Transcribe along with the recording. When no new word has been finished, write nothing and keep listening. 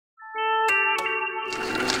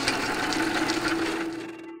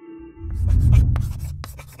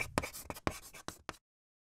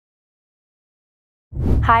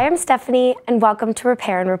Hi, I'm Stephany, and welcome to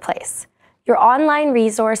Repair and Replace, your online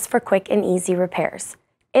resource for quick and easy repairs.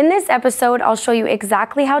 In this episode, I'll show you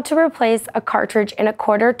exactly how to replace a cartridge in a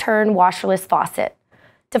quarter-turn washerless faucet.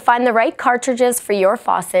 To find the right cartridges for your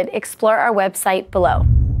faucet, explore our website below.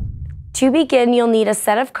 To begin, you'll need a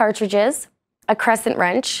set of cartridges, a crescent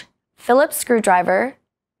wrench, Phillips screwdriver,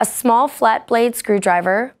 a small flat blade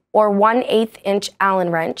screwdriver or 1/8 inch Allen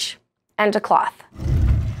wrench, and a cloth.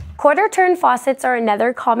 Quarter-turn faucets are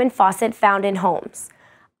another common faucet found in homes.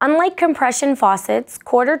 Unlike compression faucets,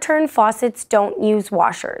 quarter-turn faucets don't use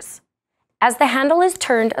washers. As the handle is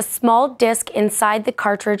turned, a small disc inside the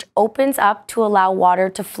cartridge opens up to allow water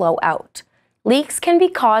to flow out. Leaks can be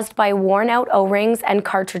caused by worn-out O-rings and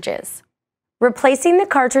cartridges. Replacing the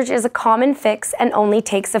cartridge is a common fix and only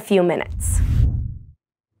takes a few minutes.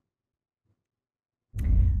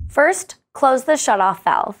 First, close the shutoff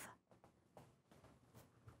valve.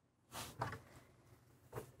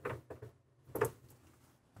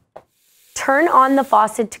 Turn on the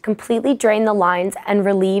faucet to completely drain the lines and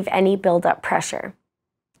relieve any buildup pressure.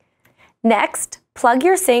 Next, plug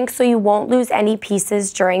your sink so you won't lose any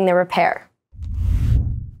pieces during the repair.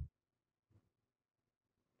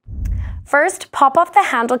 First, pop off the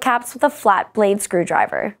handle caps with a flat blade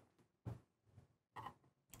screwdriver.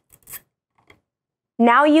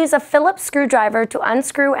 Now use a Phillips screwdriver to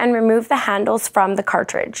unscrew and remove the handles from the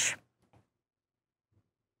cartridge.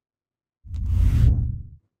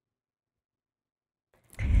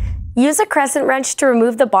 Use a crescent wrench to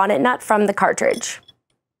remove the bonnet nut from the cartridge.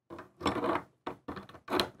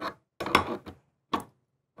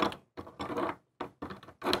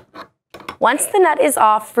 Once the nut is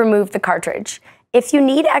off, remove the cartridge. If you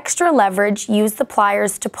need extra leverage, use the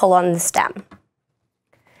pliers to pull on the stem.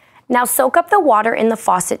 Now soak up the water in the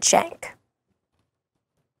faucet shank.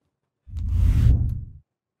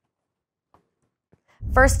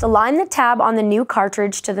 First, align the tab on the new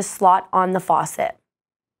cartridge to the slot on the faucet.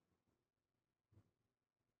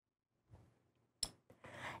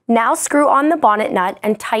 Now screw on the bonnet nut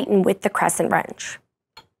and tighten with the crescent wrench.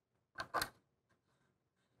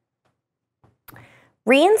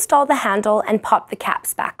 Reinstall the handle and pop the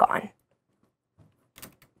caps back on.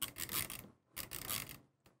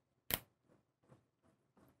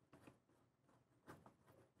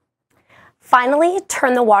 Finally,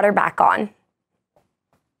 turn the water back on.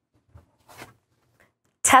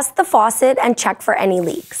 Test the faucet and check for any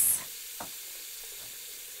leaks.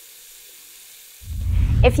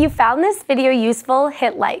 If you found this video useful,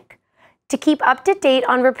 hit like. To keep up to date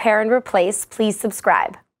on Repair and Replace, please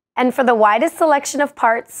subscribe. And for the widest selection of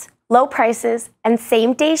parts, low prices, and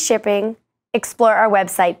same-day shipping, explore our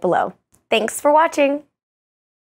website below. Thanks for watching.